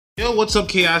Yo, what's up,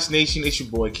 Chaos Nation? It's your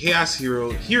boy Chaos Hero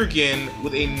here again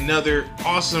with another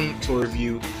awesome toy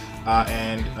review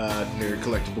and nerd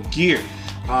collectible gear.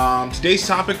 Today's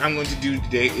topic I'm going to do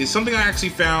today is something I actually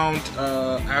found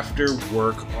after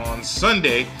work on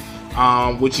Sunday,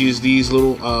 which is these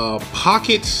little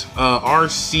pocket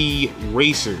RC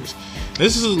racers.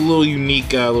 This is a little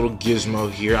unique little gizmo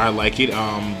here. I like it.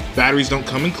 Batteries don't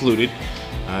come included.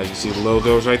 As you can see, the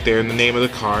logos right there and the name of the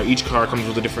car. Each car comes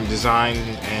with a different design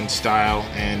and style,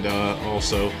 and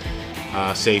also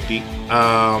safety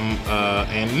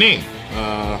and name.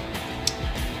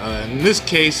 In this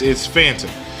case, it's Phantom.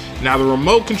 Now, the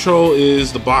remote control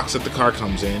is the box that the car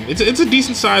comes in. It's a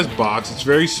decent sized box. It's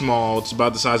very small. It's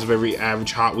about the size of every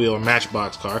average Hot Wheel or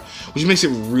Matchbox car, which makes it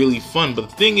really fun. But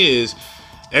the thing is,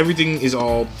 everything is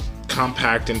all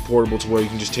compact and portable to where you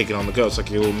can just take it on the go. It's like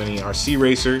your little mini RC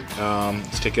racer.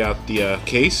 Let's take out the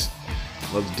case.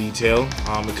 Love the detail.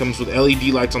 It comes with LED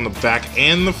lights on the back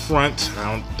and the front.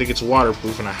 I don't think it's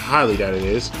waterproof, and I highly doubt it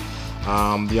is. The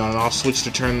on and off switch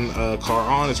to turn the car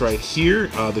on is right here.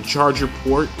 The charger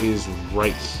port is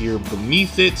right here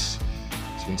beneath it. As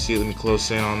you can see, let me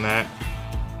close in on that.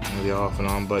 And the off and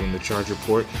on button, the charger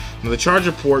port. Now the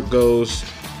charger port goes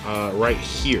right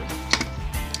here.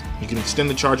 You can extend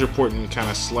the charger port and kind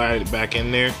of slide it back in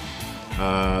there.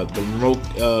 The remote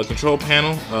control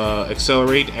panel,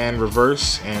 accelerate and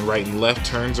reverse, and right and left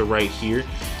turns are right here.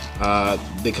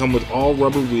 They come with all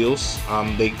rubber wheels.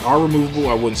 They are removable.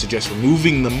 I wouldn't suggest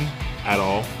removing them at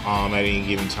all at any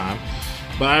given time,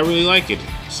 but I really like it.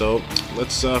 So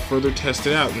let's further test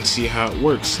it out and see how it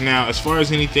works. Now, as far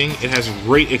as anything, it has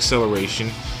great acceleration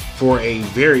for a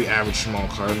very average small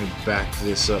car. Let me back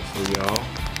this up for y'all.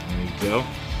 There you go.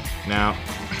 Now,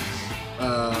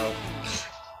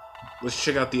 let's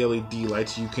check out the LED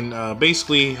lights. You can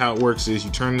basically, how it works is you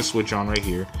turn the switch on right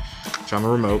here, it's on the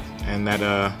remote, and that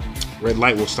red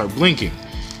light will start blinking.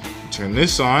 You turn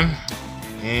this on,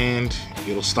 and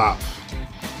it'll stop.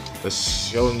 That's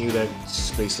showing you that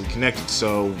it's basically connected.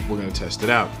 So we're gonna test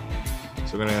it out.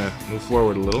 So we're gonna move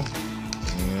forward a little.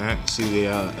 Yeah, see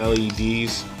the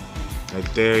LEDs right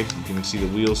there. You can see the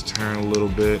wheels turn a little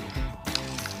bit.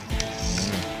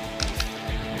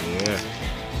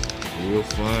 Real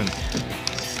fun.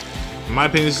 In my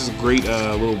opinion, this is a great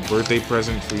little birthday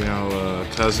present for, a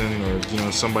cousin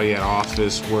or, somebody at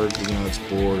office work, that's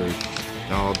bored,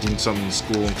 or, doing something in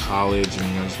school and college,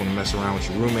 and, just want to mess around with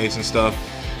your roommates and stuff.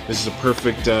 This is a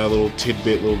perfect little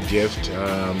tidbit, little gift. You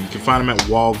can find them at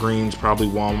Walgreens, probably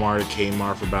Walmart,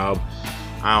 Kmart for about,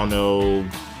 I don't know,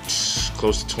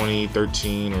 close to $20,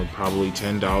 $13, or probably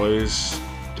 $10,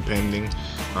 depending.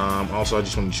 Also, I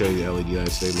just want to show you the LED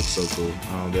lights. They look so cool.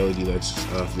 The LED lights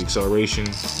for the acceleration.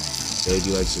 The LED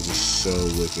lights are just so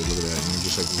wicked. Look at that. And they're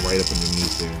just like right up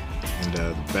underneath there. And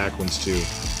the back ones too.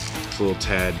 It's a little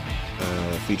tad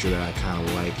feature that I kind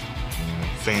of like.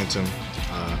 Phantom.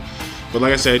 But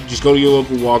like I said, just go to your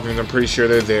local Walgreens. I'm pretty sure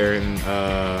they're there in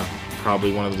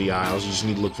probably one of the aisles. You just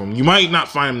need to look for them. You might not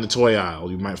find them in the toy aisle.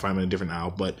 You might find them in a different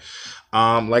aisle. But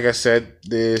like I said,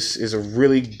 this is a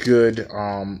really good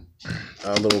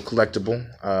little collectible,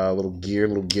 little gear,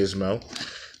 little gizmo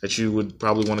that you would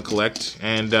probably want to collect.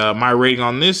 And my rating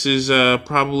on this is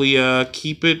probably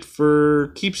keep it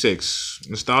for keepsakes,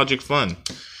 nostalgic fun.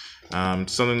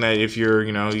 Something that if you're,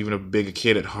 even a big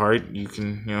kid at heart, you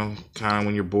can, kind of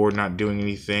when you're bored, not doing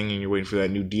anything, and you're waiting for that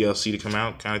new DLC to come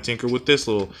out, kind of tinker with this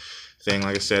little thing.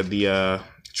 Like I said, the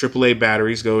AAA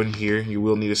batteries go in here. You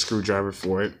will need a screwdriver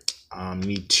for it. You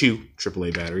need 2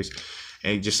 AAA batteries.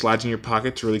 And it just slides in your pocket.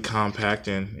 It's really compact,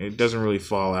 and it doesn't really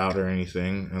fall out or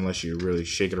anything unless you really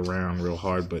shake it around real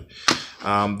hard. But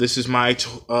this is my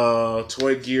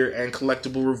toy gear and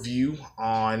collectible review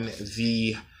on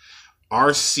the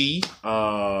RC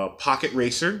Pocket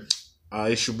Racer.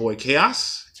 It's your boy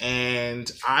Chaos,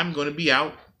 and I'm going to be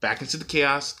out back into the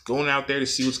chaos, going out there to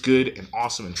see what's good and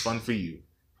awesome and fun for you.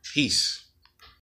 Peace.